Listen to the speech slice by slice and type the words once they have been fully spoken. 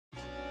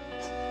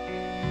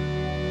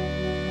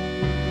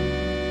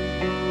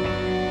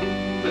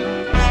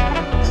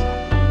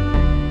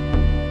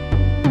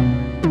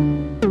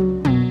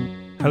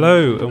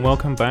Hello and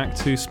welcome back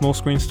to Small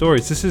Screen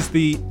Stories. This is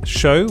the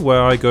show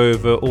where I go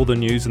over all the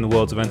news in the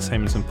worlds of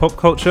entertainment and pop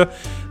culture.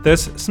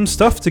 There's some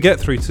stuff to get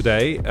through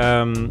today,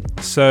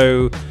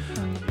 so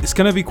it's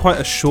going to be quite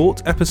a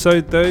short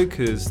episode though,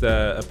 because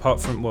apart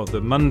from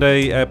the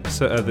Monday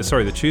episode,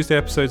 the Tuesday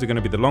episodes are going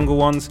to be the longer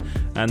ones,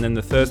 and then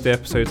the Thursday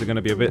episodes are going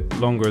to be a bit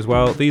longer as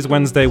well. These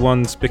Wednesday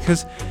ones,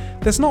 because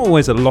there's not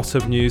always a lot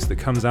of news that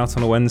comes out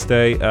on a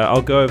Wednesday,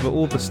 I'll go over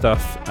all the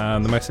stuff, the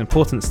most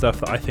important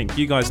stuff that I think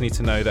you guys need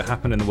to know that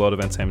happened in the world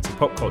of entertainment and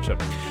pop culture.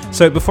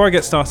 So before I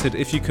get started,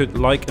 if you could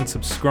like and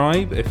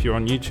subscribe, if you're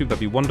on YouTube, that'd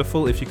be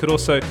wonderful. If you could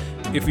also,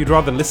 if you'd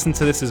rather listen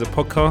to this as a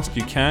podcast,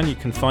 you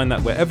can find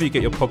that wherever you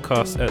get your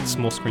podcasts at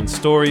Small Screen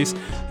Stories.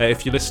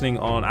 If you're listening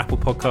on Apple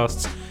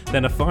Podcasts,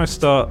 then a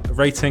 5-star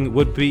rating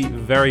would be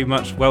very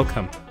much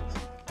welcome.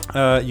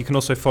 You can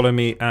also follow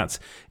me at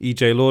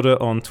EJ Lauder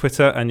on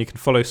Twitter, and you can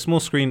follow Small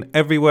Screen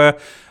everywhere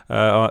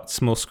at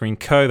Small Screen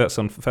Co. That's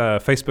on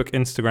Facebook,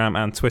 Instagram,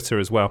 and Twitter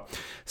as well.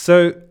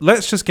 So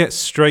let's just get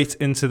straight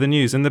into the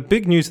news. And the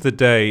big news of the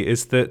day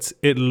is that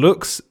it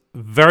looks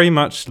very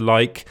much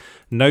like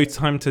No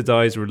Time to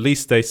Die's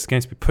release date is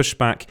going to be pushed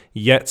back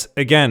yet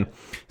again.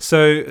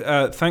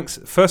 So thanks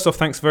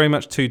very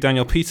much to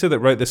Daniel Peter that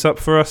wrote this up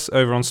for us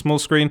over on Small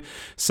Screen.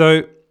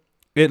 So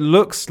it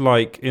looks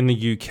like in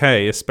the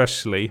UK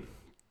especially,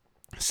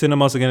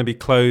 cinemas are going to be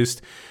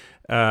closed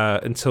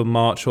until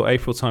March or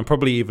April time,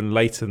 probably even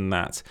later than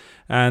that.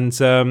 And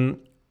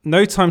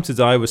No Time to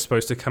Die was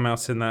supposed to come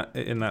out in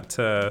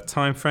that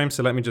time frame.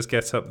 So let me just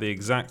get up the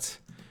exact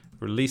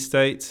release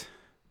date,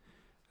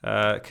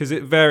 because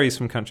it varies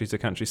from country to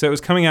country. So it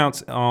was coming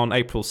out on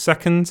April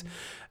 2nd,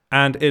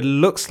 and it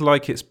looks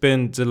like it's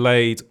been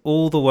delayed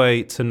all the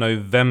way to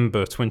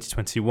November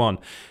 2021.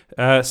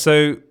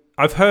 So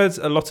I've heard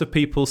a lot of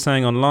people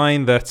saying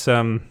online that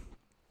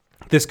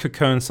this could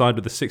coincide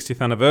with the 60th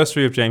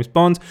anniversary of James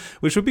Bond,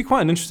 which would be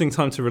quite an interesting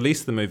time to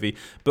release the movie.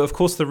 But of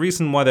course, the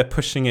reason why they're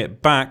pushing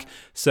it back,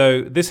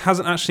 so this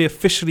hasn't actually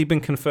officially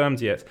been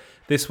confirmed yet.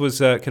 This was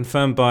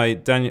confirmed by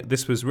Daniel.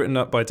 This was written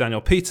up by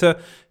Daniel Peter,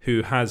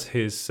 who has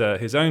his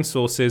own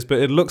sources. But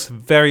it looks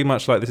very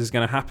much like this is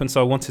going to happen.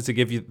 So I wanted to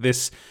give you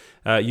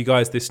you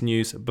guys this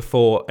news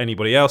before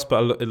anybody else.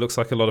 But it looks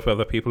like a lot of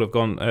other people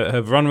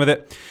have run with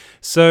it.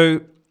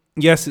 So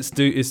yes, it's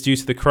due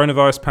to the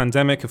coronavirus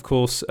pandemic. Of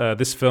course,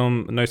 this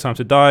film, No Time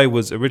to Die,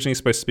 was originally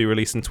supposed to be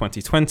released in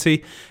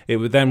 2020.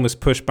 It then was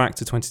pushed back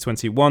to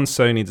 2021.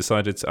 Sony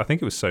decided, I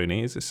think it was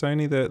Sony. Is it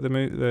Sony,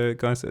 the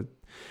guys that...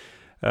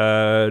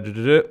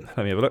 let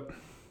me have a look.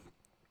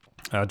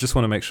 I just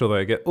want to make sure that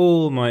I get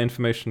all my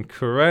information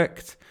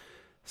correct.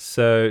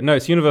 So, no,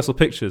 it's Universal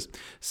Pictures.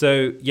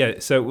 So, yeah,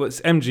 so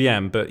it's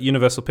MGM, but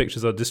Universal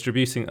Pictures are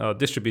distributing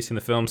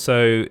the film,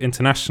 so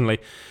internationally.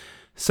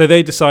 So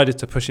they decided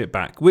to push it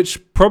back, which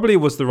probably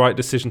was the right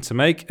decision to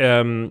make,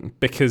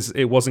 because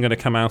it wasn't going to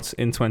come out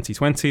in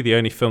 2020. The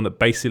only film that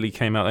basically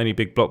came out, any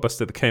big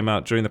blockbuster that came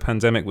out during the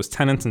pandemic was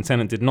Tenet, and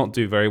Tenet did not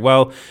do very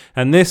well.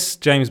 And this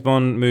James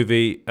Bond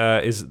movie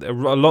is a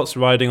lot's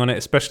riding on it,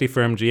 especially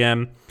for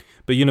MGM,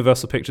 but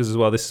Universal Pictures as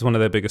well. This is one of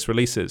their biggest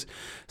releases.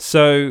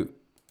 So,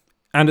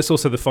 and it's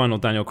also the final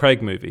Daniel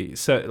Craig movie,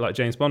 so like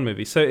James Bond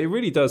movie. So it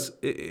really does.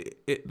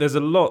 There's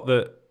a lot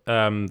that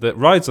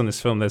rides on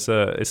this film. It's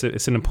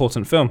an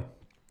important film.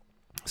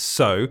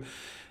 So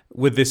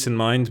with this in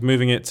mind,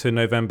 moving it to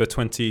November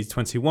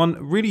 2021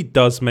 really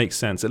does make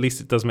sense. At least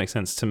it does make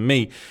sense to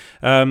me.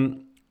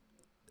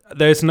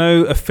 There's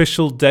no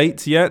official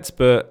date yet,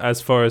 but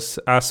as far as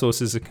our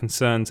sources are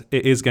concerned,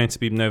 it is going to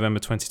be November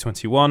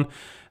 2021.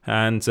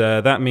 And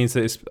that means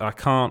that I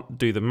can't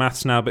do the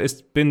maths now, but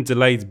it's been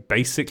delayed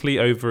basically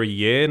over a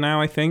year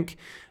now, I think,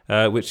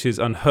 which is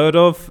unheard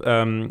of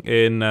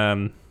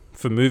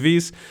for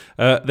movies.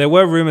 There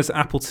were rumors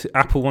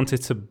Apple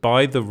wanted to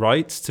buy the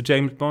rights to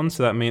James Bond,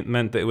 so that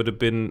meant that it would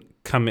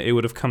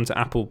have come to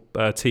Apple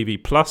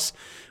TV Plus,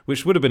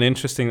 which would have been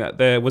interesting. That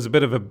there was a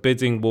bit of a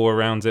bidding war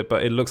around it,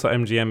 but it looks like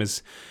MGM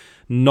is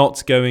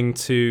not going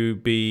to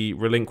be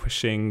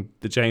relinquishing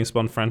the James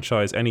Bond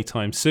franchise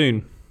anytime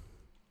soon,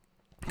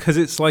 because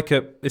it's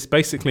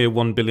basically a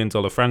 $1 billion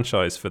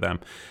franchise for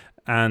them.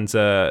 And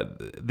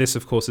this,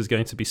 of course, is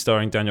going to be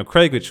starring Daniel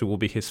Craig, which will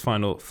be his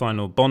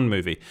final Bond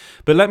movie.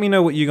 But let me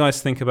know what you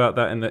guys think about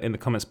that in the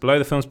comments below.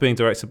 The film's being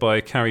directed by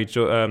Cary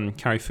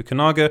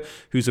Fukunaga,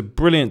 who's a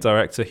brilliant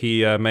director.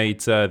 He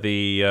made so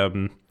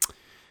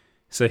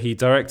he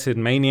directed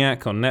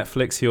Maniac on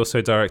Netflix. He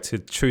also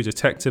directed True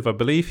Detective. I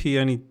believe he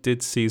only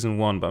did season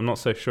 1, but I'm not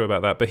so sure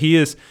about that. But he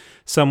is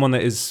someone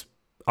that is...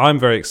 I'm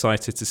very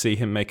excited to see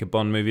him make a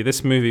Bond movie.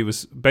 This movie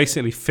was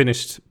basically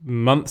finished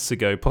months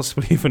ago,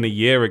 possibly even a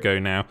year ago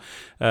now.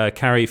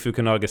 Cary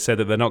Fukunaga said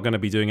that they're not going to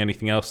be doing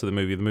anything else to the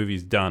movie. The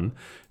movie's done.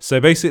 So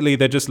basically,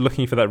 they're just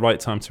looking for that right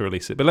time to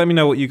release it. But let me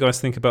know what you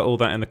guys think about all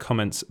that in the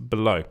comments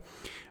below.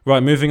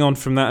 Right, moving on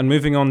from that and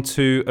moving on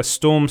to a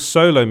Storm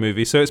Solo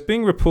movie. So it's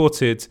being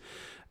reported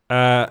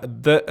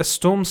that a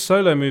Storm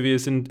Solo movie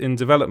is in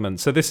development.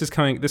 So this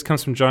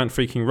comes from Giant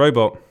Freaking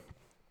Robot.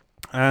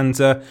 And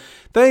they're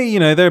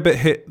a bit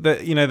hit.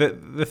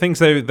 The things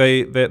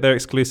they're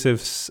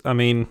exclusives. I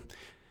mean,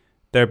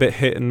 they're a bit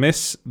hit and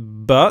miss,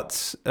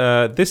 but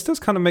this does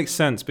kind of make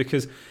sense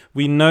because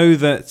we know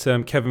that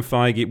Kevin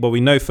Feige. Well,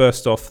 we know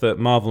first off that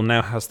Marvel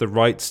now has the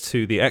rights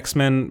to the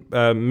X-Men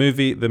the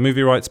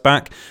movie rights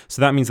back.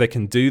 So that means they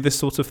can do this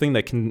sort of thing.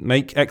 They can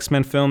make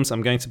X-Men films.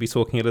 I'm going to be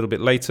talking a little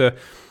bit later.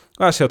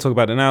 Actually, I'll talk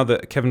about it now.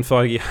 That Kevin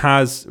Feige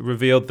has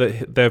revealed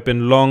that there have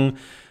been long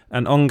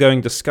and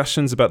ongoing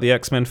discussions about the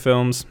X-Men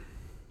films.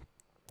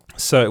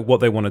 So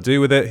what they want to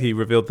do with it, he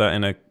revealed that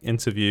in an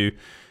interview.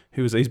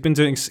 Kevin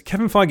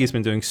Feige's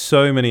been doing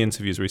so many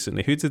interviews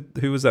recently.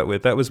 Who was that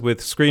with? That was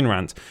with Screen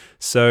Rant.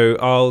 So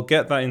I'll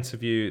get that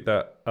interview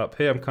up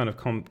here. I'm kind of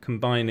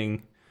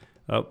combining.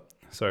 Oh,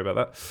 sorry about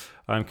that.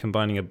 I'm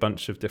combining a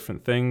bunch of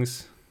different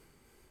things.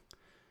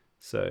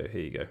 So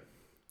here you go.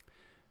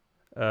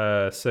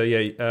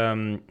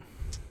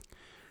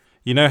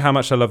 You know how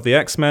much I love the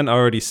X-Men. I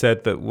already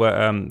said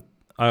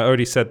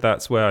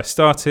that's where I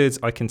started.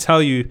 I can't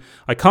tell you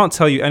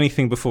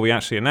anything before we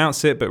actually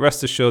announce it, but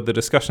rest assured the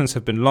discussions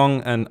have been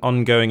long and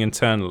ongoing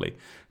internally.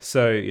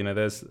 So,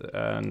 there's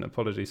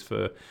apologies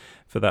for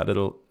that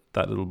little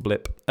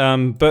blip.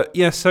 But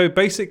yeah, so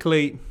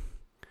basically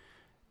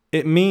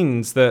it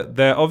means that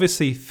they're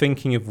obviously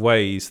thinking of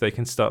ways they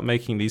can start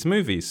making these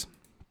movies,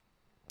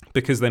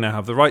 because they now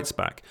have the rights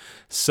back.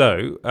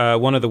 So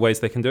one of the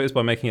ways they can do it is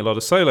by making a lot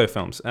of solo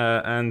films.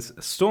 And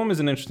Storm is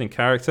an interesting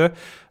character.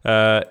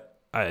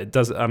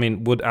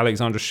 Would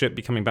Alexandra Shipp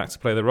be coming back to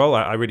play the role?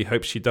 I really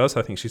hope she does.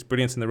 I think she's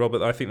brilliant in the role,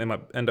 but I think they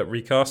might end up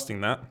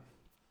recasting that.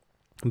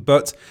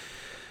 But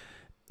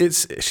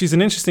she's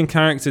an interesting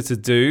character to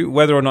do.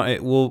 Whether or not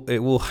it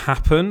will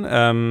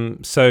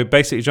happen. So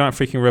basically, Giant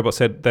Freaking Robot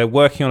said they're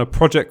working on a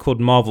project called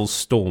Marvel's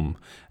Storm,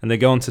 and they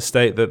go on to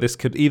state that this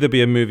could either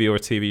be a movie or a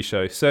TV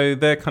show. So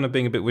they're kind of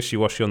being a bit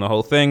wishy-washy on the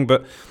whole thing,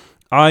 but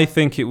I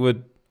think it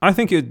would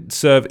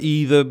serve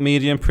either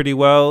medium pretty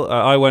well.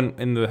 I went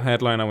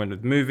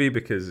with movie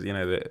because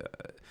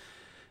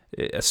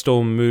a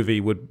Storm movie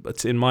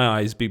would, in my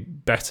eyes, be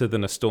better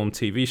than a Storm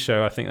TV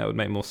show. I think that would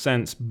make more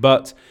sense,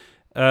 but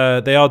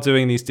they are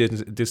doing these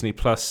Disney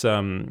Plus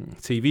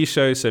TV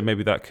shows, so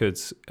maybe that could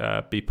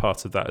be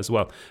part of that as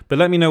well. But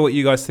let me know what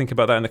you guys think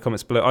about that in the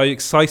comments below. Are you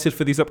excited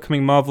for these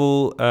upcoming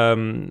Marvel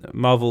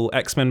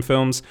X-Men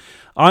films?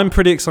 I'm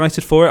pretty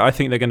excited for it. I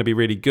think they're going to be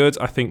really good.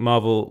 I think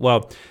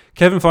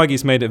Kevin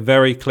Feige's made it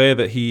very clear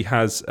that he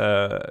has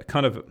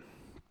kind of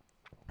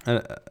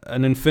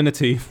an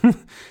infinity.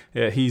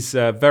 Yeah, he's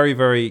very,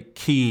 very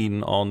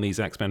keen on these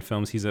X-Men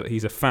films. He's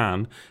a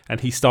fan, and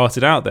he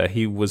started out there.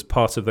 He was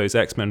part of those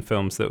X-Men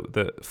films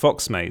that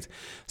Fox made.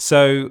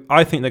 So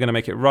I think they're going to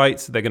make it right.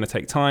 They're going to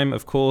take time,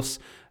 of course.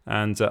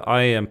 And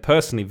I am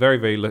personally very,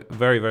 very,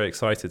 very, very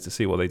excited to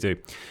see what they do.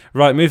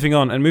 Right, moving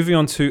on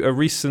to a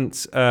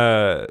recent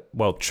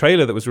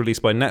trailer that was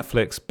released by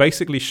Netflix,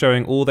 basically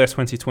showing all their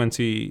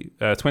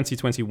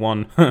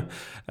 2021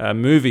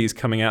 movies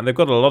coming out. They've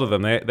got a lot of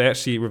them. They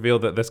actually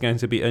revealed that there's going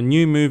to be a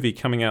new movie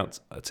coming out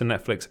to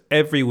Netflix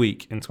every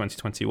week in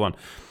 2021.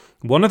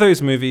 One of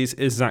those movies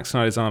is Zack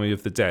Snyder's Army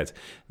of the Dead.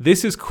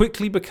 This is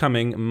quickly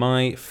becoming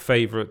my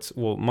favorite,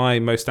 my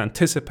most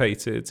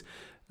anticipated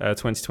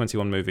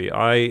 2021 movie.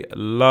 I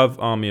love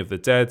Army of the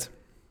Dead.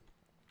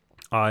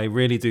 I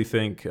really do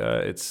think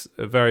it's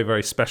a very,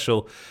 very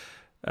special.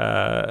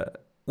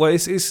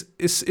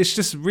 It's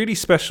just really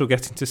special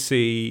getting to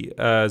see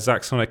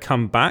Zack Snyder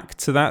come back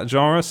to that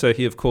genre. So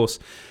he, of course,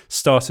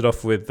 started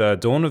off with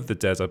Dawn of the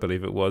Dead, I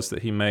believe it was,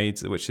 that he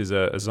made, which is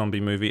a zombie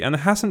movie. And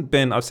there hasn't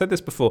been, I've said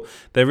this before,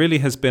 there really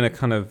has been a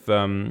kind of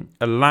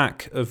a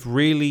lack of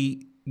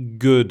really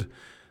good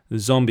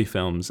zombie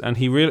films, and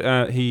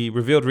he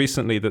revealed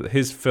recently that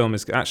his film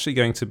is actually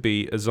going to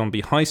be a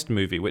zombie heist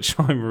movie, which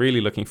I'm really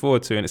looking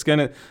forward to, and it's going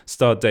to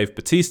star Dave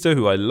Bautista,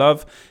 who I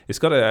love. It's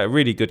got a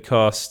really good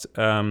cast.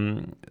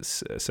 So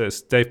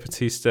it's Dave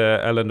Bautista,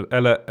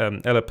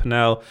 Ella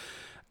Pennell,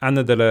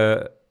 Ana de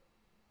la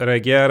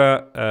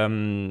Reguera,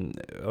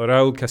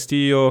 Raúl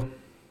Castillo.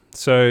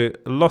 So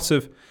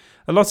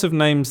a lot of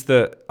names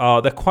that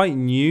they're quite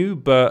new,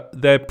 but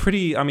they're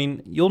pretty,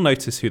 you'll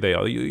notice who they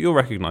are. You'll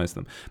recognize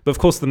them. But of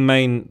course, the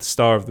main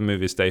star of the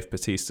movie is Dave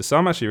Bautista. So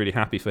I'm actually really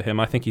happy for him.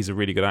 I think he's a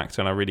really good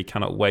actor, and I really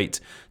cannot wait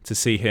to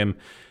see him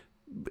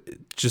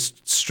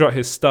just strut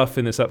his stuff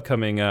in this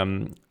upcoming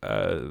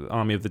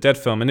Army of the Dead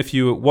film. And if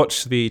you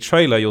watch the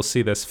trailer, you'll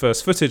see there's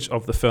first footage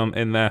of the film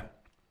in there,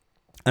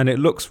 and it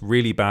looks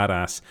really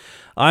badass.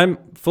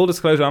 Full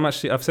disclosure,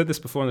 I've said this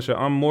before on the show,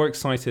 I'm more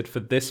excited for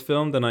this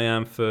film than I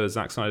am for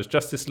Zack Snyder's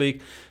Justice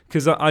League,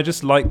 because I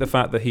just like the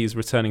fact that he's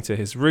returning to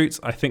his roots.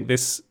 I think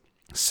this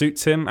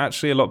suits him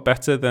actually a lot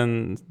better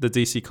than the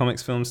DC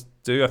Comics films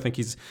do. I think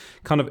he's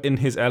kind of in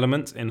his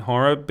element in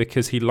horror,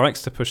 because he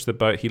likes to push the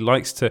boat. He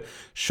likes to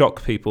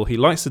shock people. He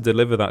likes to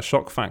deliver that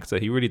shock factor.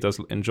 He really does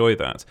enjoy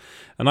that.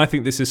 And I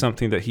think this is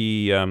something that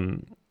he's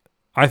going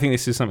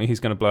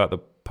to blow out the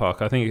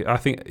park. I think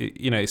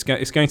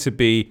it's going to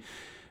be.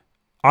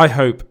 I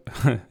hope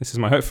this is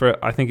my hope for it.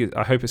 I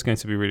hope it's going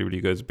to be really, really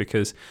good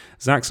because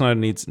Zack Snyder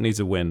needs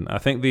a win. I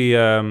think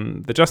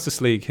the Justice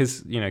League,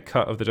 his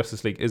cut of the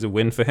Justice League is a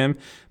win for him.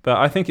 But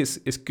I think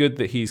it's good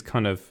that he's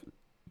kind of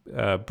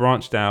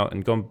branched out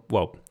and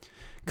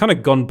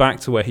gone back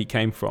to where he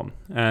came from,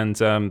 and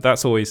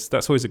that's always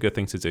a good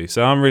thing to do.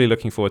 So I'm really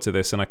looking forward to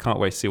this, and I can't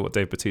wait to see what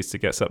Dave Bautista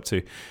gets up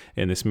to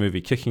in this movie,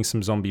 kicking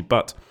some zombie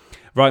butt.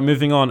 Right,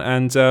 moving on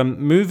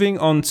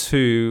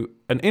to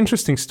an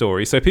interesting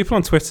story. So people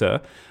on Twitter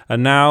are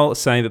now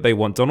saying that they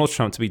want Donald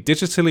Trump to be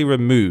digitally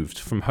removed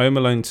from Home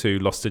Alone 2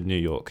 Lost in New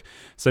York.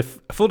 So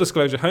full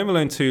disclosure, Home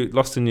Alone 2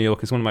 Lost in New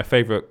York is one of my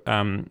favorite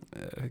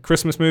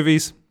Christmas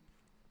movies.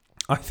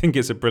 I think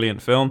it's a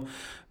brilliant film,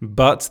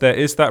 but there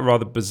is that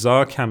rather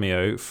bizarre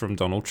cameo from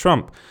Donald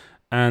Trump.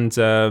 And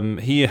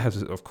he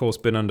has, of course,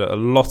 been under a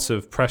lot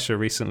of pressure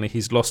recently.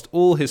 He's lost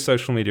all his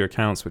social media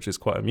accounts, which is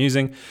quite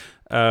amusing.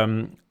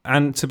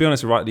 And to be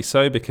honest, rightly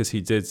so, because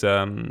he did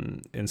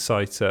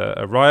incite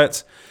a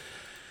riot.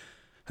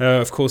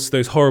 Of course,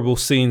 those horrible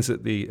scenes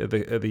at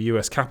the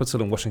US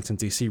Capitol in Washington,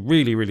 D.C.,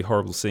 really, really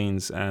horrible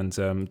scenes and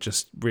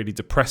just really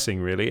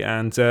depressing, really.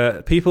 And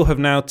people have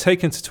now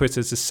taken to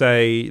Twitter to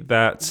say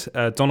that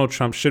Donald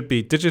Trump should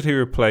be digitally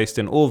replaced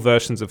in all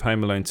versions of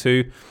Home Alone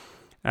 2.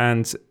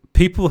 And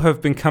people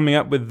have been coming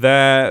up with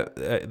their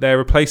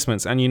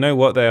replacements, and you know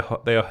what? They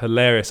are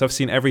hilarious. I've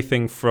seen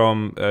everything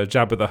from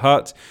Jabba the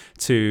Hutt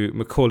to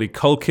Macaulay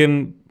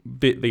Culkin,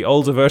 the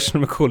older version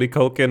of Macaulay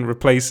Culkin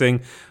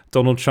replacing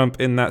Donald Trump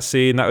in that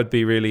scene. That would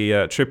be really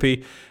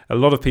trippy. A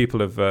lot of people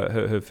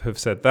have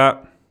said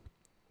that.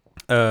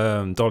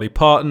 Dolly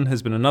Parton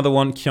has been another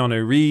one.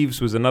 Keanu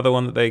Reeves was another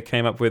one that they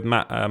came up with.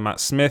 Matt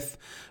Smith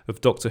of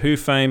Doctor Who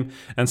fame,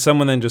 and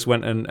someone then just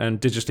went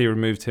and digitally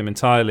removed him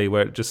entirely,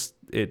 where it just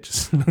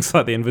looks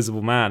like the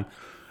Invisible Man.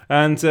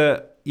 And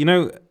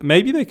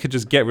maybe they could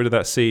just get rid of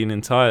that scene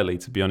entirely.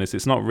 To be honest,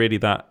 it's not really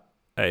that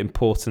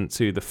important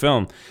to the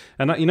film.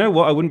 And you know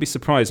what? I wouldn't be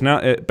surprised.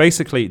 Now,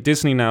 basically,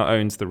 Disney now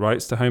owns the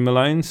rights to Home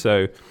Alone,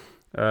 so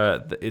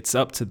it's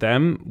up to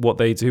them what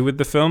they do with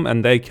the film,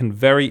 and they can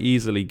very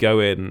easily go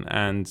in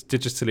and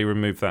digitally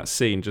remove that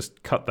scene,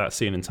 just cut that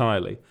scene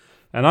entirely.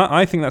 And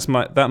I think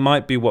that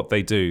might be what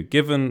they do,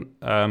 given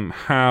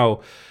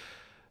how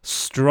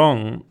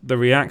strong the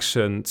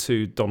reaction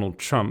to Donald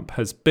Trump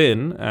has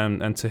been,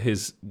 and to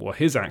his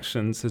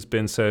actions has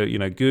been. So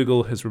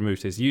Google has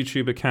removed his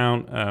YouTube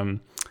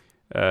account.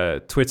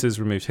 Twitter's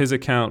removed his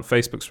account.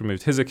 Facebook's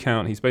removed his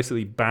account. He's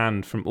basically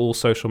banned from all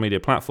social media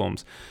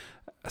platforms.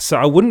 So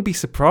I wouldn't be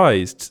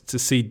surprised to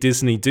see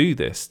Disney do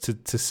this,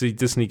 to see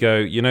Disney go,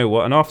 you know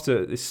what, and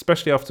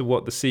especially after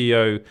what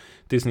the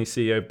Disney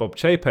CEO Bob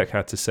Chapek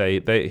had to say,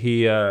 they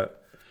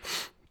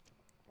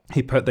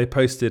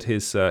posted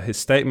his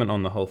statement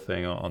on the whole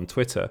thing on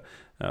Twitter,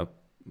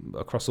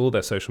 across all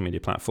their social media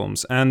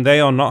platforms, and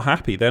they are not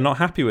happy. They're not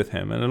happy with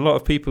him, and a lot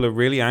of people are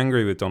really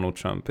angry with Donald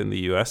Trump in the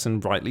US,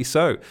 and rightly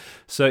so.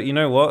 So you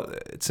know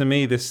what? To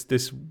me,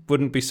 this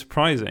wouldn't be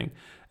surprising.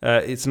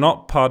 It's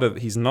not part of.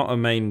 He's not a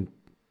main.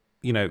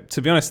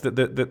 To be honest,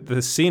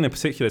 the scene in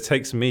particular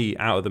takes me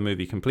out of the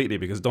movie completely,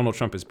 because Donald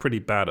Trump is pretty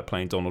bad at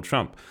playing Donald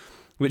Trump,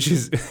 which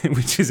is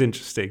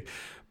interesting.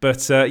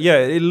 But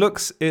it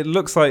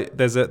looks like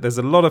there's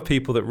a lot of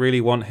people that really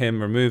want him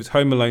removed.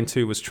 Home Alone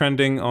 2 was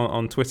trending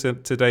on Twitter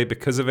today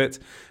because of it,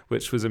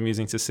 which was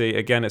amusing to see.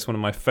 Again, it's one of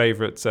my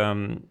favorite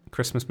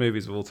Christmas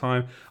movies of all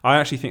time. I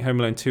actually think Home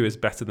Alone 2 is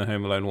better than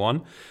Home Alone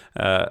 1.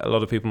 A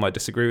lot of people might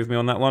disagree with me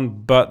on that one,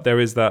 but there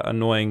is that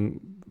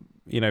annoying,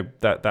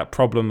 that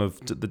problem of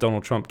the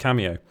Donald Trump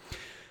cameo.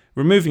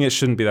 Removing it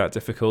shouldn't be that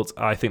difficult.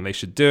 I think they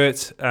should do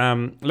it.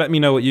 Let me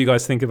know what you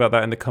guys think about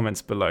that in the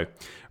comments below.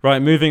 Right,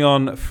 moving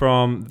on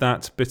from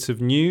that bit of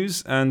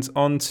news and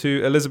on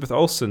to Elizabeth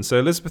Olsen. So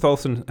Elizabeth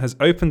Olsen has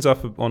opened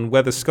up on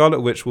whether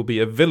Scarlet Witch will be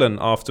a villain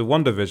after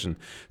WandaVision.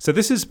 So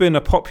this has been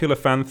a popular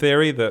fan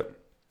theory that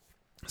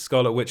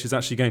Scarlet Witch is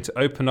actually going to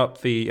open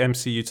up the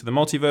MCU to the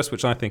multiverse,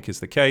 which I think is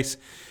the case,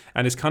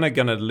 and is kind of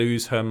going to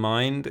lose her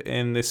mind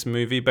in this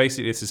movie.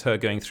 Basically, this is her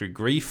going through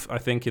grief, I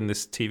think, in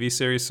this TV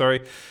series,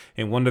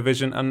 in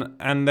WandaVision,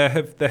 and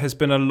there has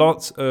been a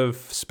lot of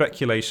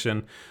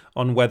speculation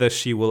on whether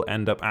she will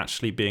end up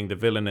actually being the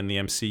villain in the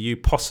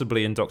MCU,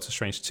 possibly in Doctor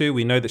Strange 2.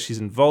 We know that she's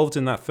involved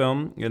in that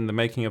film, in the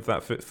making of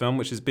that film,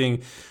 which is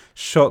being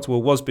shot,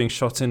 was being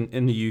shot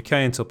in the UK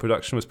until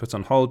production was put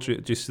on hold due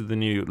to the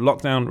new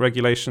lockdown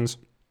regulations.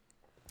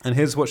 And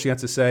here's what she had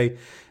to say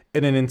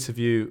in an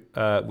interview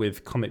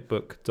with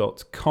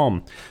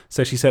comicbook.com.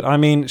 So she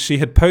said, she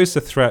had posed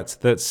a threat.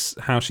 That's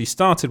how she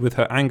started with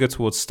her anger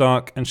towards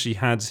Stark. And she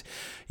had,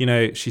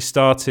 she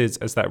started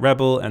as that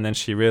rebel, and then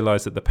she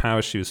realized that the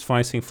power she was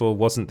fighting for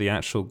wasn't the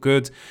actual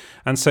good.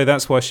 And so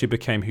that's why she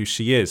became who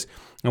she is.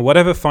 And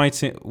whatever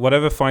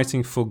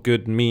fighting for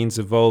good means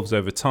evolves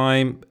over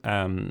time,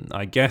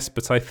 I guess.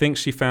 But I think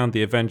she found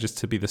the Avengers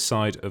to be the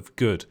side of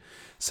good.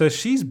 So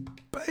she's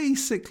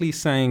basically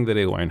saying that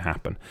it won't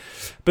happen.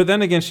 But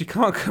then again, she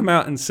can't come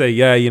out and say,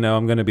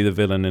 I'm going to be the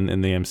villain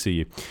in the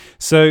MCU.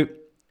 So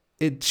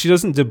she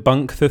doesn't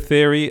debunk the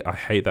theory. I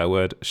hate that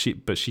word. She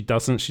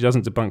doesn't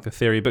debunk the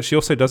theory, but she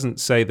also doesn't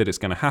say that it's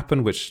going to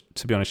happen, which,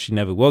 to be honest, she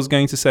never was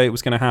going to say it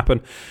was going to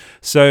happen.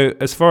 So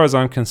as far as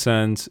I'm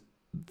concerned,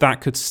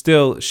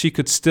 she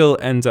could still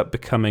end up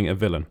becoming a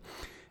villain.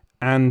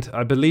 And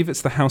I believe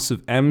it's the House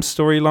of M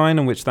storyline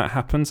in which that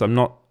happens. I'm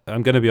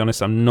going to be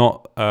honest, I'm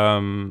not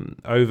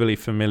overly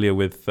familiar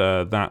with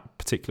that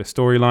particular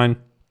storyline.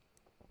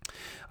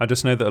 I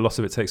just know that a lot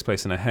of it takes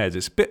place in her head.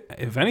 It's a bit,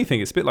 if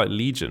anything, it's a bit like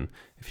Legion.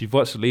 If you've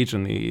watched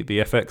Legion, the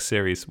FX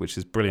series, which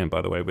is brilliant,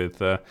 by the way,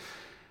 with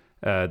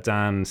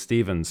Dan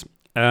Stevens,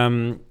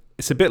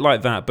 it's a bit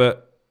like that.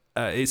 But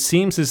it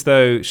seems as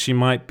though she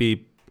might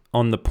be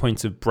on the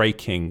point of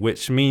breaking,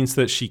 which means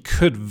that she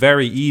could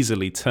very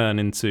easily turn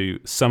into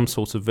some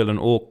sort of villain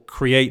or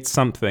create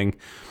something,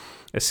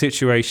 a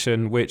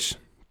situation which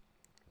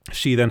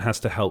she then has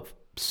to help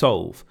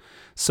solve.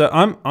 So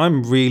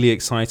I'm really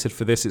excited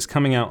for this. It's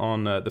coming out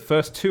on the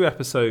first 2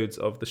 episodes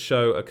of the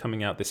show are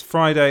coming out this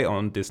Friday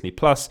on Disney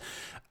Plus.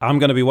 I'm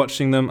going to be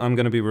watching them. I'm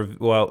going to be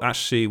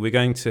we're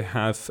going to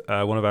have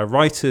one of our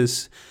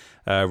writers,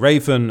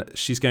 Raven.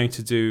 She's going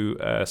to do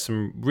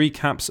some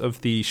recaps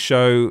of the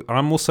show.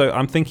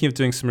 I'm thinking of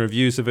doing some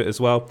reviews of it as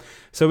well.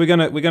 So we're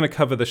gonna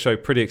cover the show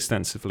pretty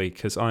extensively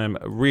because I am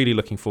really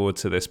looking forward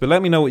to this. But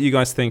let me know what you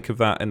guys think of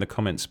that in the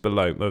comments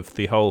below, of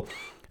the whole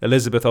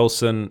Elizabeth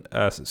Olsen,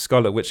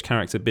 Scarlet Witch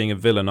character, being a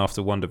villain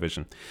after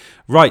WandaVision.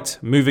 Right,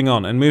 moving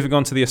on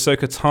to the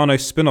Ahsoka Tano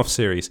spin-off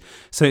series.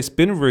 So it's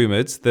been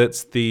rumored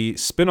that the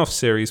spin-off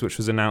series, which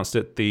was announced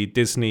at the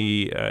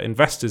Disney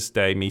Investors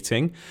Day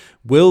meeting,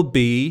 will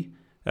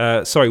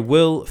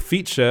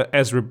feature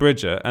Ezra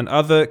Bridger and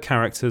other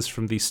characters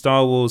from the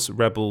Star Wars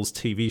Rebels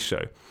TV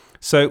show.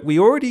 So we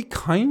already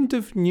kind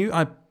of knew.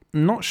 I'm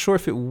not sure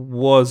if it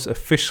was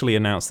officially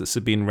announced that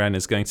Sabine Wren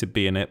is going to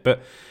be in it,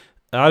 but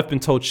I've been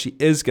told she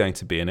is going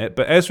to be in it.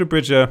 But Ezra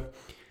Bridger,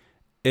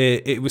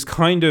 it was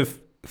kind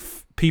of,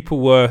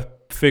 people were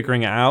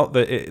figuring out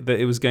that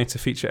it was going to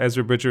feature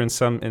Ezra Bridger in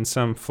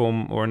some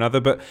form or another.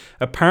 But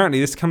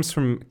apparently this comes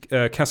from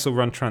Kessel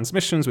Run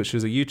Transmissions, which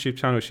is a YouTube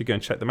channel. You should go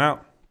and check them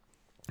out.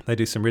 They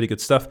do some really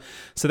good stuff.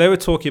 So they were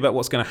talking about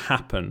what's going to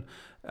happen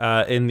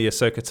in the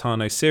Ahsoka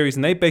Tano series,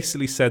 and they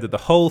basically said that the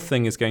whole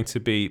thing is going to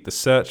be the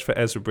search for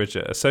Ezra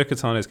Bridger. Ahsoka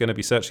Tano is going to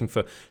be searching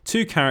for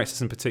 2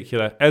 characters in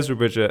particular, Ezra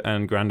Bridger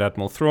and Grand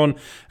Admiral Thrawn.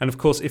 And of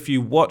course, if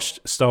you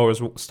watched Star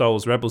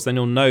Wars Rebels, then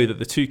you'll know that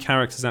the 2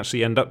 characters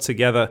actually end up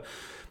together,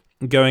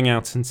 going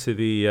out into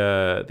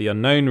the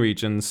unknown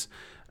regions,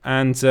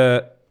 and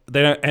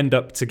they don't end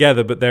up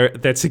together, but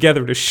they're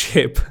together in a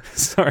ship.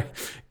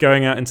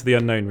 Going out into the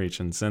unknown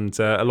regions, and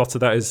a lot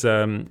of that is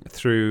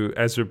through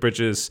Ezra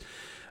Bridger's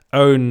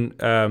own.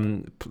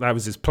 That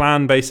was his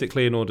plan,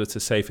 basically, in order to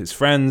save his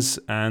friends,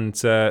 and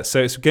so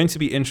it's going to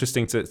be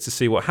interesting to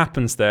see what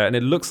happens there. And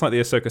it looks like the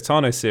Ahsoka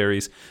Tano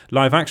series,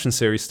 live action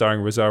series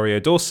starring Rosario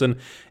Dawson,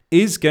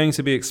 is going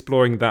to be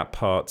exploring that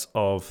part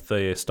of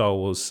the Star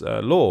Wars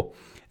lore.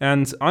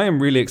 And I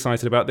am really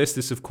excited about this.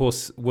 This, of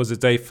course, was a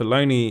Dave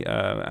Filoni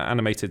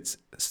animated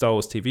Star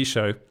Wars TV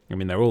show. I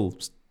mean, they're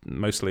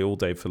mostly all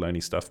Dave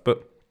Filoni stuff,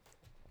 but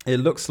it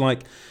looks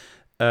like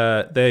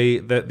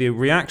the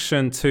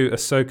reaction to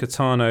Ahsoka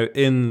Tano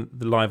in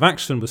the live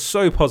action was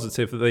so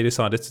positive that they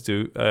decided to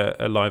do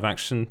a live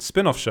action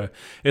spin-off show.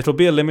 It'll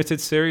be a limited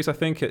series, I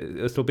think.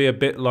 It'll be a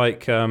bit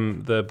like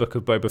the Book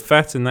of Boba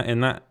Fett in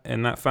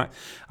that fact.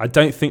 I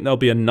don't think there'll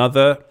be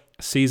another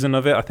season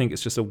of it. I think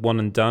it's just a one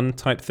and done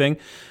type thing.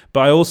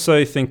 But I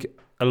also think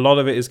a lot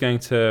of it is going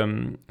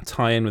to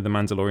tie in with The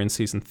Mandalorian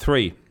Season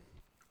 3.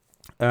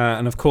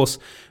 And of course,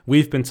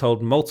 we've been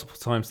told multiple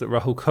times that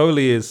Rahul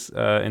Kohli is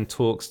in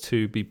talks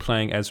to be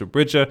playing Ezra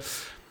Bridger,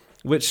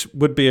 which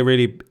would be a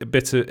really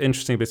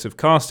interesting bit of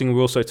casting.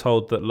 We're also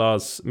told that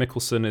Lars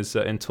Mikkelsen is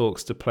in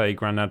talks to play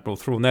Grand Admiral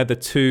Thrawn. They're the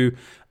 2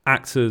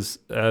 actors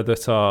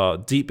that are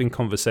deep in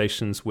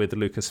conversations with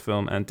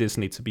Lucasfilm and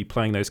Disney to be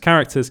playing those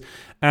characters,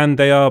 and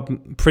they are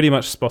pretty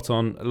much spot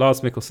on.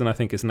 Lars Mikkelsen, I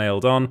think, is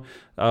nailed on.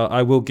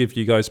 I will give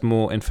you guys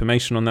more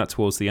information on that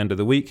towards the end of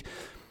the week.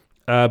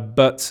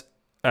 But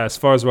as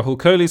far as Rahul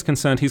Kohli is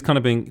concerned, he's kind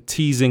of been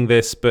teasing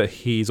this, but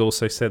he's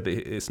also said that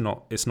it's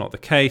not the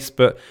case.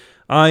 But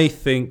I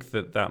think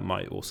that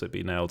might also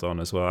be nailed on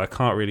as well. I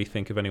can't really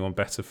think of anyone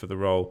better for the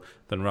role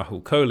than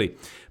Rahul Kohli.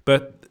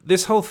 But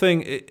this whole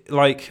thing,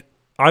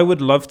 I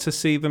would love to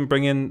see them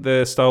bring in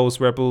the Star Wars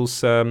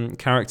Rebels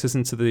characters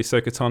into the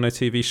Ahsoka Tano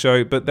TV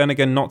show, but then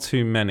again, not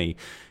too many,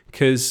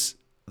 because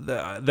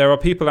there are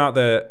people out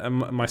there,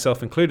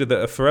 myself included, that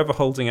are forever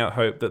holding out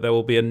hope that there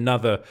will be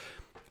another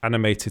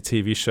animated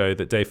TV show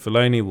that Dave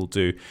Filoni will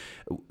do.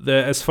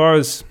 As far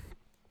as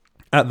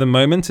At the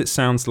moment, it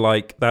sounds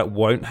like that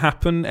won't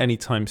happen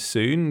anytime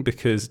soon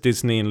because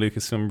Disney and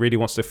Lucasfilm really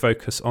wants to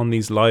focus on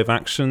these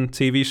live-action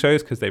TV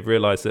shows because they've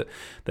realized that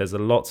there's a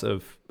lot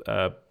of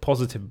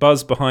positive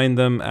buzz behind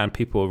them and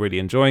people are really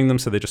enjoying them,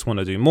 so they just want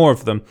to do more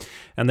of them.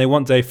 And they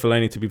want Dave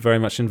Filoni to be very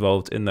much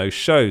involved in those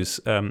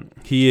shows.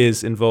 He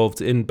is involved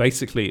in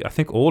basically, I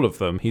think, all of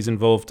them. He's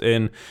involved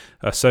in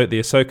the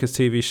Ahsoka's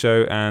TV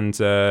show and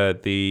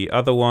the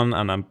other one,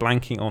 and I'm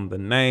blanking on the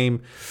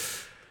name.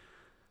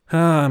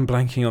 Let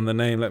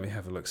me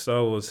have a look.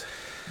 Star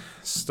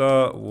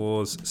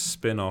Wars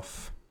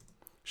spin-off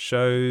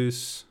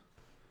shows.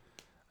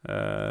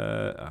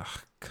 I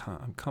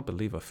can't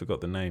believe I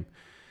forgot the name.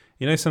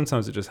 You know,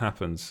 sometimes it just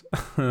happens.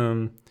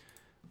 Here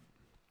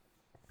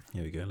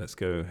we go. Let's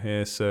go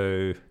here.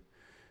 So,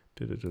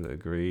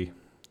 agree.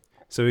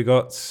 So we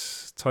got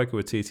Taika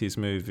Waititi's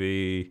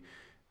movie,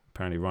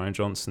 apparently Rian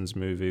Johnson's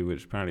movie,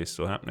 which apparently is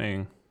still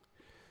happening.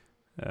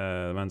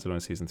 The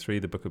Mandalorian Season 3,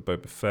 The Book of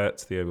Boba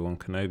Fett, the Obi-Wan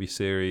Kenobi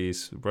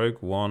series, Rogue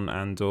One,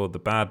 Andor, The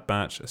Bad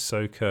Batch,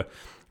 Ahsoka,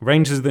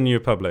 Rangers of the New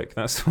Republic.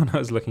 That's the one I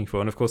was looking for.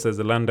 And of course, there's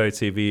the Lando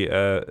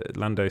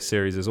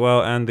series as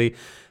well, and the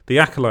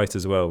Acolyte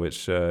as well,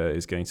 which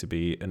is going to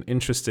be an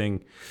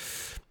interesting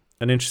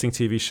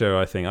TV show.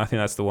 I think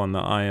that's the one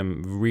that I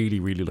am really,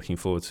 really looking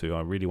forward to.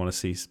 I really want to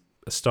see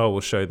a Star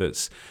Wars show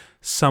that's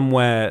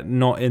somewhere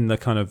not in the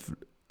kind of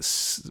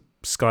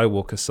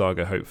Skywalker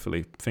saga,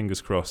 hopefully,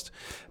 fingers crossed.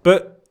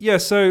 But yeah,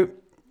 so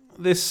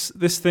this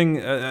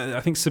thing, I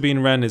think Sabine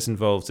Wren is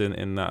involved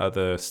in that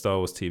other Star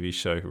Wars TV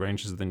show,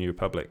 Rangers of the New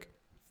Republic.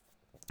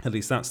 At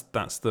least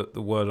that's the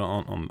word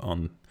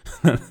on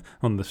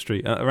on the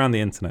street, around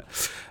the internet.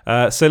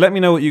 So let me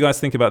know what you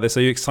guys think about this.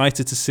 Are you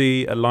excited to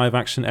see a live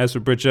action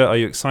Ezra Bridger? Are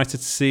you excited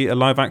to see a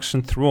live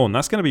action Thrawn?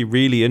 That's going to be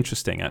really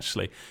interesting,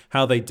 actually.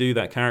 How they do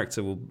that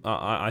character will,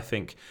 I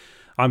think.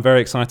 I'm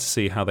very excited to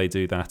see how they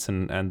do that,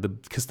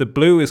 because the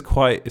blue is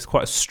quite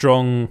a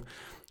strong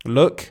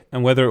look,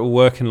 and whether it will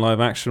work in live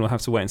action, we'll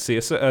have to wait and see.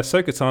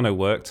 Ahsoka Tano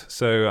worked,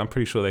 so I'm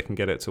pretty sure they can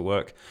get it to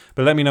work.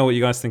 But let me know what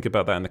you guys think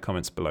about that in the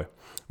comments below.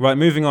 Right,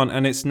 moving on,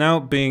 and it's now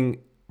being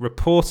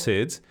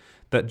reported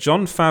that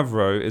Jon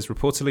Favreau is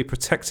reportedly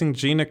protecting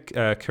Gina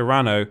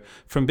Carano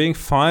from being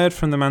fired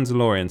from The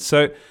Mandalorian.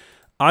 So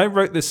I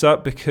wrote this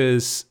up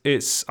because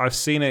I've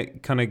seen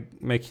it kind of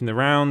making the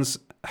rounds.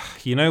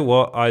 You know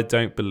what? I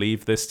don't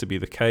believe this to be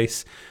the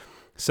case.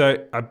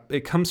 So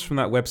it comes from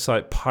that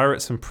website,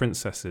 Pirates and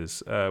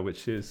Princesses,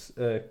 which is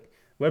a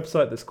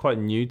website that's quite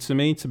new to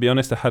me. To be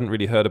honest, I hadn't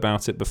really heard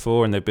about it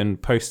before, and they've been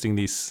posting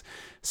these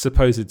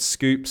supposed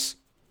scoops.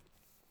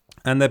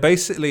 And they're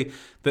basically,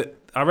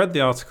 I read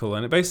the article,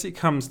 and it basically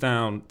comes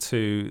down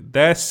to,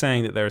 they're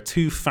saying that there are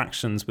two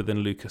factions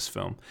within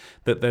Lucasfilm.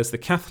 That there's the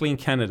Kathleen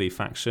Kennedy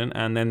faction,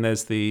 and then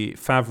there's the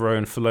Favreau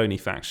and Filoni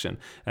faction,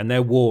 and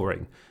they're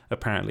warring,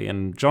 apparently.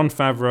 And Jon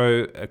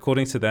Favreau,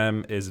 according to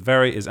them, is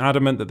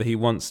adamant that he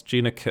wants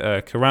Gina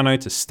Carano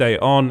to stay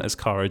on as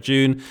Cara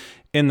Dune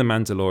in The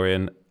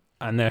Mandalorian.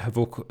 And there have,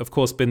 of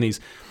course, been these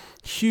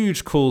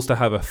huge calls to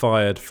have her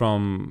fired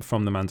from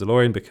The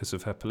Mandalorian because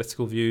of her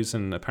political views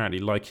and apparently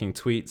liking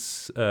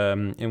tweets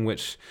in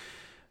which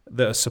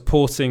they're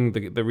supporting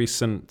the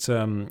recent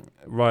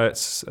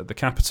riots at the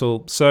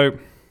Capitol. So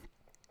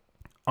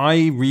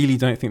I really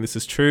don't think this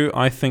is true.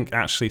 I think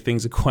actually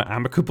things are quite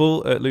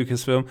amicable at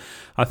Lucasfilm.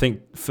 I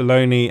think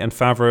Filoni and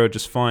Favreau are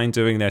just fine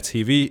doing their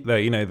TV,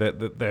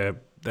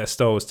 their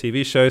Star Wars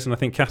TV shows, and I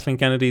think Kathleen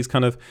Kennedy's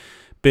kind of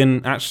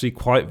been actually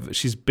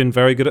she's been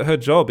very good at her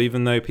job,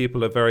 even though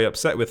people are very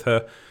upset with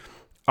her.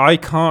 I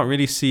can't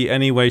really see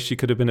any way she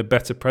could have been a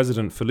better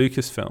president for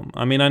Lucasfilm.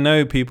 I mean, I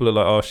know people are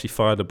like, oh, she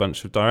fired a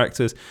bunch of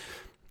directors,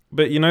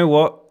 but you know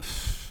what?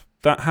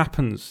 That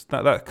happens.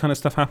 That kind of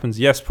stuff happens.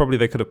 Yes, probably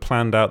they could have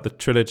planned out the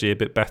trilogy a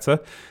bit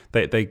better.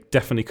 They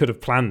definitely could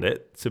have planned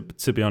it,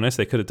 to be honest.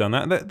 They could have done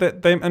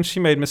that. And she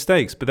made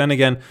mistakes. But then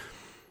again,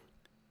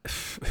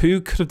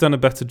 who could have done a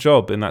better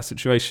job in that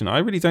situation? I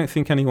really don't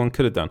think anyone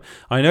could have done.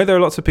 I know there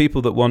are lots of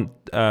people that want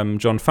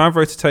Jon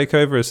Favreau to take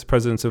over as the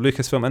president of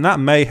Lucasfilm, and that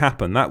may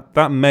happen.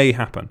 That may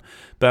happen.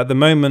 But at the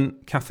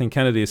moment, Kathleen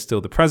Kennedy is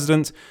still the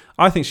president.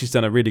 I think she's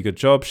done a really good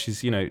job.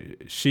 She's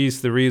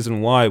the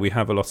reason why we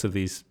have a lot of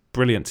these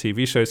brilliant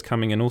TV shows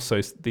coming, and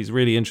also these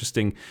really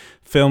interesting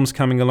films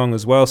coming along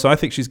as well. So I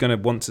think she's going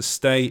to want to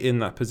stay in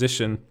that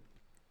position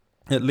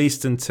at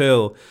least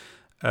until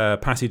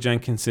Patty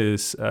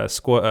Jenkins's Rogue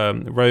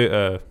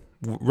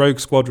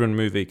Squadron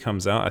movie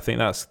comes out. I think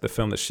that's the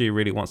film that she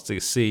really wants to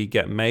see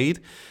get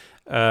made.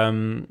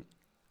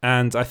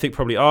 And I think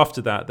probably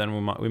after that, then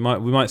we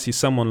might see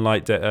someone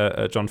like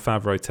Jon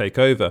Favreau take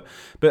over.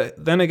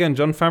 But then again,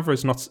 Jon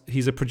Favreau's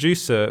he's a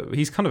producer.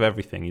 He's kind of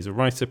everything. He's a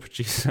writer,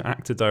 producer,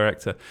 actor,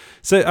 director.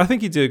 So I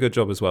think he'd do a good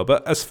job as well.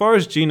 But as far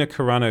as Gina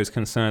Carano is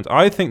concerned,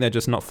 I think they're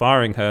just not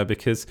firing her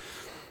because,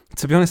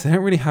 to be honest, they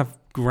don't really have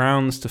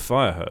grounds to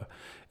fire her.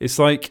 It's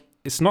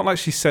not like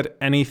she said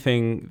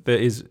anything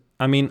that is,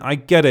 I mean, I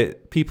get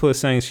it. People are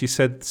saying she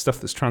said stuff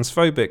that's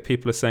transphobic.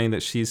 People are saying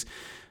that she's,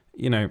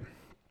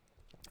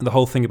 the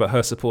whole thing about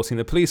her supporting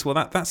the police,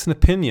 well, that's an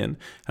opinion,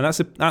 and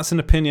that's an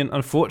opinion,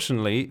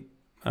 unfortunately,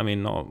 I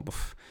mean, not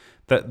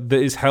that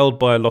is held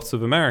by a lot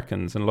of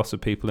Americans and lots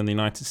of people in the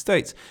United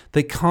States.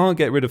 They can't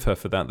get rid of her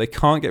for that. They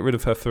can't get rid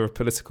of her for her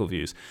political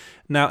views.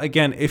 Now,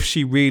 again, if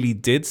she really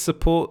did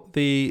support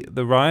the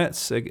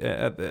riots, to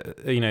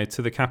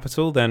the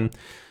Capitol, then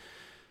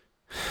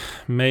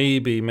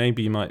maybe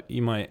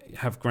you might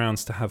have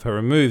grounds to have her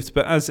removed.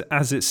 But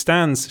as it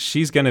stands,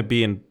 she's going to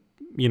be in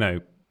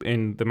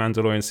The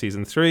Mandalorian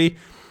season 3.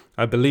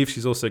 I believe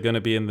she's also going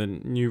to be in the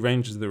new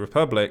Rangers of the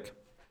Republic.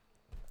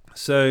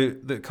 So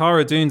the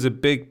Cara Dune's a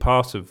big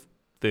part of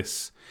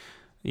this,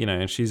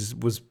 and she was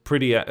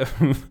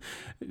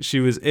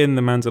in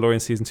The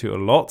Mandalorian season 2 a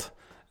lot,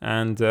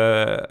 and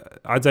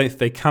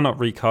they cannot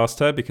recast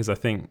her, because I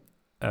think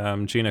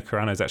Gina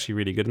Carano is actually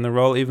really good in the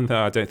role, even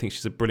though I don't think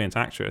she's a brilliant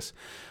actress.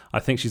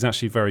 I think she's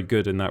actually very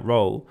good in that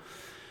role.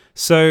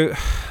 So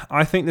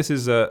I think this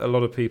is a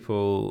lot of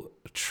people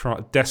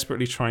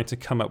desperately trying to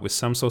come up with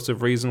some sort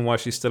of reason why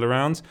she's still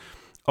around.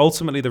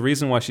 Ultimately, the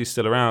reason why she's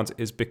still around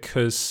is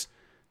because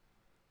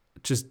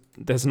just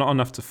there's not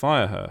enough to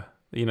fire her.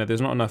 There's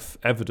not enough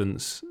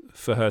evidence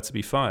for her to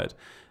be fired.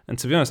 And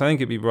to be honest, I think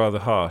it'd be rather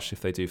harsh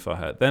if they do fire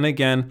her. Then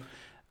again,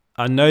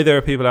 I know there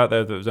are people out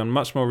there that have done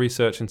much more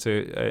research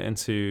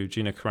into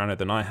Gina Carano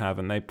than I have,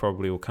 and they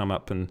probably will come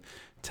up and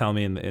tell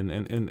me in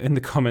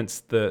the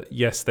comments that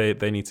yes, they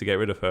need to get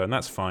rid of her, and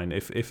that's fine.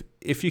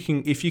 If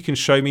you can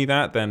show me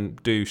that, then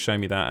do show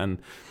me that, and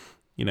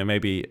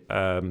maybe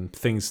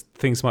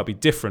things might be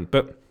different.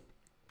 But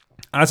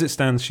as it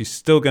stands, she's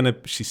still in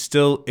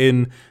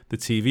the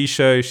TV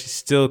show. She's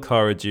still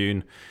Cara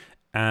Dune,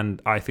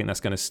 and I think that's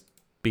going to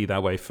be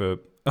that way for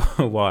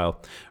a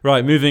while.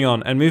 Right, moving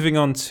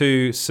on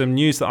to some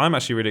news that I'm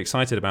actually really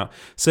excited about.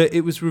 So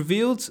it was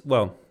revealed,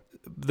 well,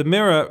 the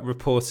Mirror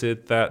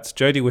reported that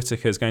Jodie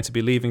Whittaker is going to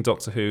be leaving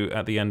Doctor Who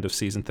at the end of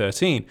season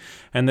 13,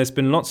 and there's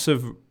been lots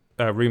of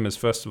rumors.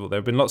 First of all,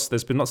 there's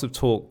been lots of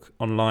talk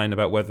online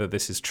about whether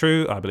this is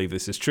true. I believe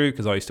this is true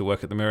because I used to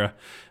work at the Mirror,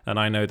 and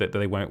I know that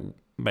they won't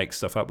make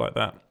stuff up like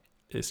that.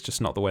 It's just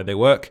not the way they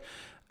work.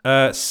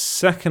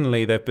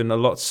 Secondly, there have been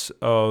lots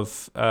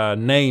of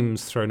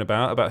names thrown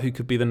about who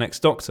could be the next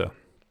Doctor.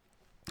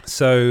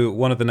 So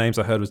one of the names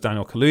I heard was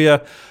Daniel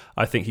Kaluuya.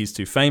 I think he's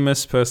too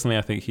famous. Personally,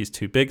 I think he's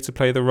too big to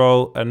play the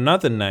role.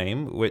 Another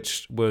name,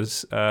 which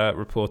was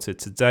reported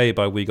today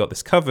by We Got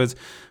This Covered,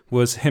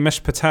 was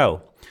Himesh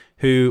Patel,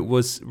 who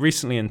was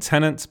recently in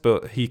Tenet,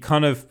 but he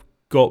kind of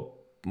got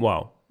a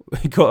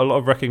lot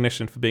of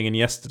recognition for being in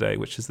Yesterday,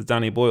 which is the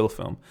Danny Boyle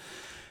film.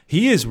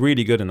 He is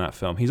really good in that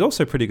film. He's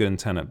also pretty good in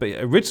Tenet, but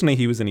originally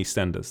he was in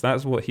EastEnders.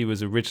 That's what he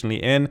was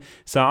originally in.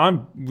 So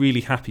I'm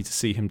really happy to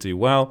see him do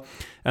well.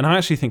 And I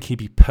actually think he'd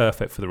be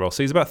perfect for the role.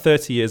 So he's about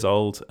 30 years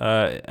old,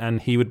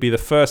 and he would be the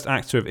first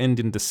actor of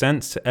Indian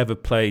descent to ever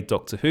play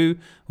Doctor Who,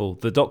 or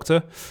the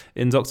Doctor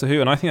in Doctor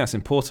Who. And I think that's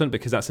important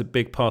because that's a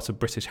big part of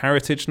British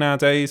heritage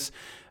nowadays.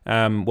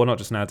 Well, not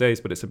just nowadays,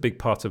 but it's a big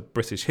part of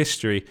British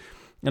history.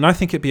 And I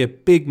think it'd be a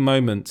big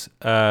moment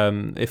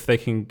if they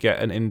can get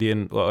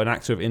an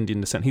actor of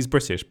Indian descent. He's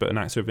British, but an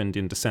actor of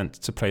Indian descent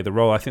to play the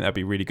role. I think that'd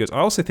be really good. I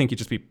also think he'd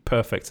just be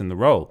perfect in the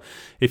role.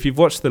 If you've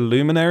watched The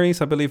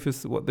Luminaries, I believe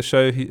is what the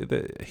show,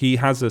 he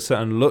has a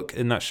certain look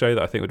in that show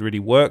that I think would really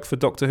work for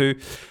Doctor Who.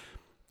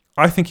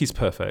 I think he's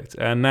perfect.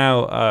 And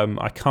now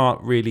I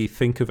can't really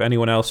think of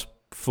anyone else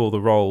for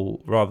the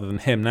role rather than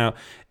him. Now,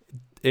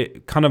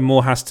 it kind of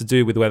more has to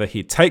do with whether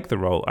he'd take the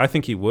role. I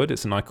think he would.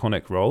 It's an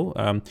iconic role.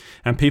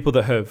 And people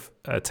that have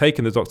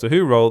taken the Doctor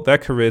Who role, their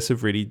careers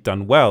have really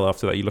done well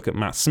after that. You look at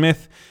Matt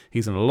Smith.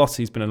 He's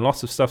been in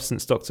lots of stuff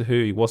since Doctor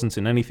Who. He wasn't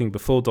in anything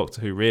before Doctor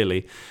Who,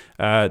 really.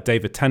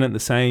 David Tennant, the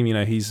same.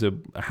 He's a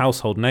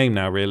household name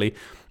now, really.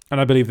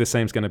 And I believe the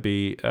same's going to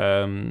be,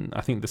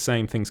 I think the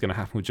same thing's going to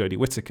happen with Jodie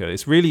Whittaker.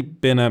 It's really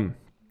been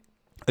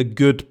a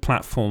good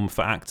platform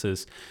for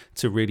actors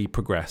to really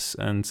progress,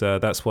 and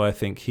that's why I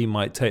think he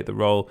might take the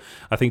role.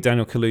 I think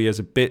Daniel Kaluuya is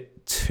a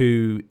bit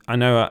too. I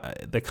know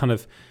they're kind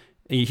of.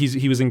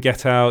 He was in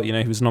Get Out. He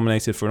was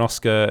nominated for an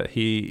Oscar.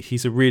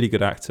 He's a really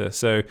good actor.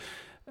 So,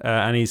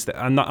 and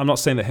I'm not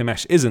saying that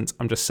Himesh isn't.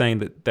 I'm just saying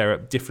that they're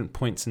at different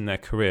points in their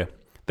career.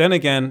 Then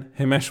again,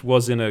 Himesh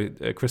was in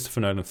a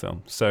Christopher Nolan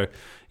film, so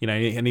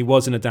and he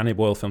was in a Danny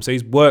Boyle film. So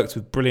he's worked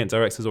with brilliant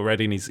directors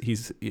already, and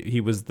he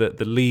was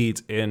the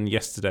lead in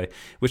Yesterday,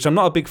 which I'm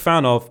not a big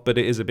fan of, but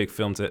it is a big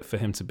film for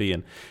him to be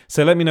in.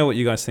 So let me know what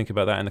you guys think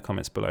about that in the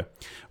comments below.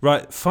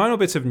 Right, final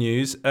bit of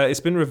news. It's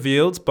been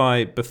revealed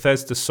by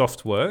Bethesda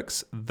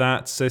Softworks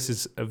that this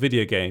is a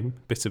video game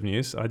bit of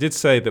news. I did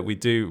say that we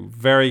do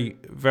very,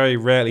 very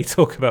rarely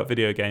talk about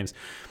video games.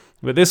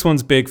 But this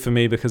one's big for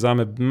me because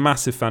I'm a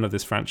massive fan of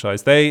this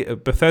franchise.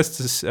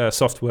 Bethesda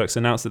Softworks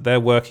announced that they're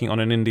working on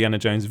an Indiana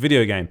Jones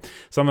video game.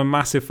 So I'm a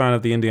massive fan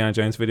of the Indiana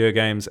Jones video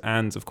games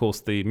and, of course,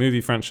 the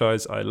movie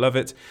franchise. I love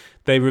it.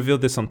 They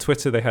revealed this on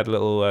Twitter. They had a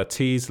little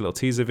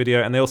teaser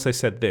video, and they also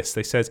said this.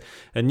 They said,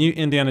 a new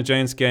Indiana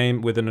Jones game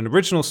with an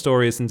original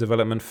story is in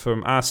development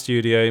from our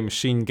studio,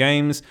 Machine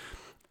Games.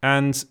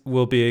 and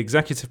will be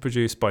executive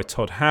produced by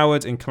Todd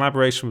Howard in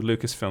collaboration with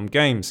Lucasfilm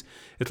Games.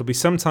 It'll be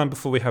some time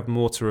before we have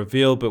more to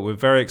reveal, but we're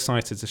very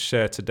excited to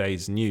share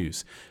today's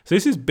news. So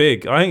this is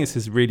big. I think this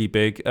is really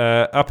big.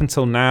 Up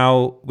until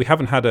now, we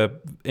haven't had a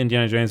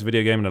Indiana Jones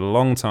video game in a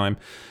long time.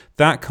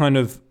 That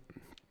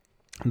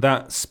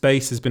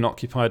space has been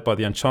occupied by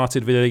the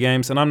Uncharted video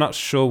games, and I'm not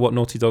sure what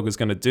Naughty Dog is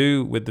going to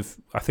do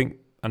with I think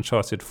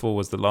Uncharted 4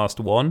 was the last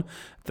one.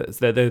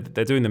 They're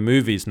doing the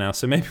movies now,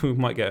 so maybe we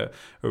might get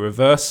a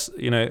reverse.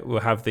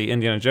 We'll have the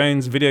Indiana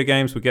Jones video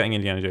games. We're getting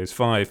Indiana Jones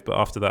 5, but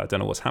after that, I don't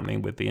know what's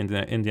happening with the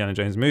Indiana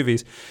Jones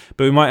movies.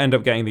 But we might end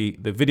up getting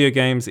the video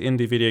games, the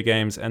indie video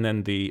games, and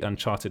then the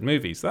Uncharted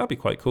movies. That'd be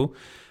quite cool.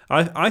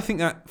 I think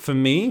that, for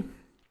me,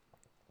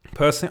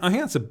 personally, I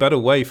think that's a better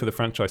way for the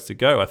franchise to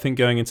go. I think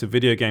going into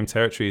video game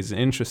territory is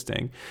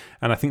interesting,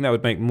 and I think that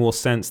would make more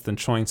sense than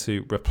trying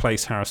to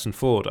replace Harrison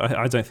Ford.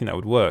 I don't think that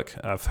would work.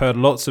 I've heard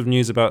lots of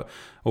news about,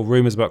 or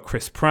rumors about,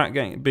 Chris Pratt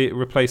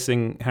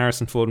replacing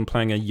Harrison Ford and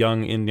playing a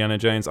young Indiana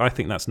Jones. I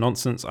think that's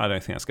nonsense. I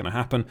don't think that's going to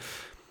happen.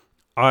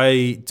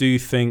 I do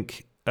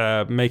think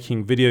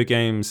making video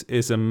games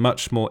is a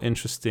much more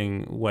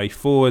interesting way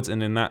forward,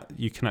 and in that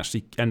you can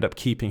actually end up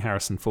keeping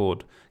Harrison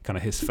Ford, kind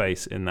of his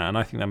face in that, and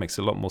I think that makes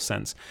a lot more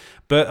sense.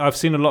 But I've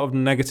seen a lot of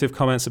negative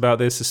comments about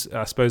this.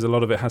 I suppose a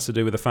lot of it has to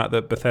do with the fact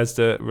that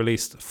Bethesda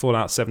released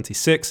Fallout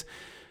 76,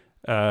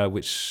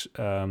 which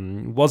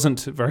wasn't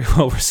very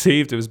well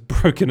received. It was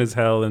broken as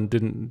hell and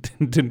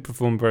didn't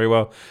perform very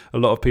well. A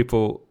lot of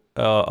people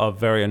are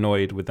very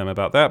annoyed with them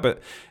about that,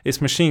 but it's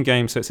Machine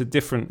Games, so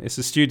it's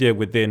a studio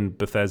within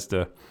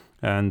Bethesda,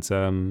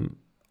 and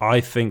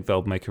I think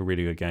they'll make a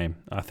really good game.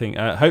 I think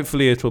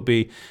hopefully it'll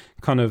be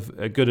kind of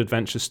a good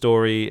adventure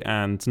story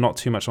and not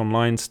too much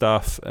online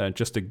stuff,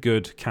 just a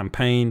good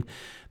campaign.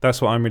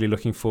 That's what I'm really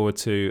looking forward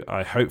to.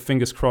 I hope,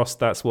 fingers crossed,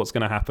 that's what's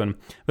going to happen.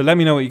 But let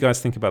me know what you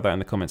guys think about that in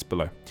the comments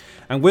below.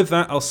 And with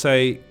that, I'll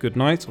say good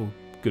night, or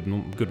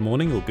good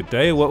morning, or good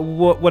day, or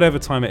whatever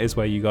time it is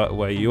where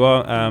you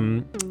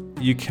are.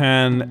 You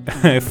can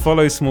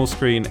follow Small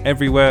Screen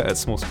everywhere at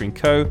Small Screen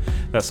Co.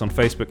 That's on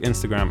Facebook,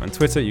 Instagram, and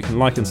Twitter. You can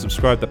like and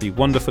subscribe. That'd be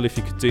wonderful if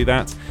you could do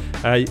that.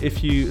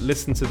 If you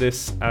listen to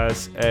this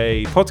as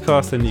a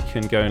podcast, then you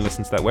can go and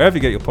listen to that wherever you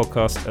get your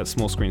podcast at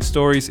Small Screen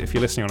Stories. If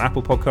you're listening on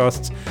Apple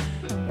Podcasts,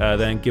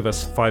 then give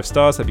us 5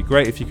 stars. That'd be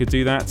great if you could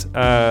do that.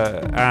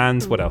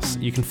 And what else?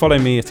 You can follow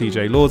me at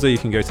EJ Lauder. You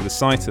can go to the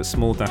site at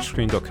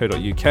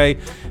small-screen.co.uk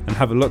and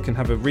have a look and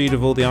have a read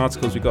of all the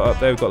articles we've got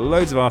up there. We've got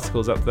loads of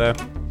articles up there.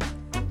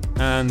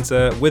 And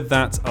with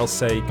that, I'll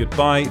say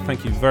goodbye.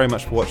 Thank you very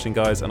much for watching,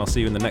 guys, and I'll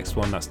see you in the next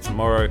one. That's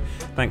tomorrow.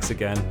 Thanks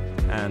again,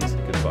 and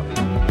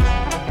goodbye.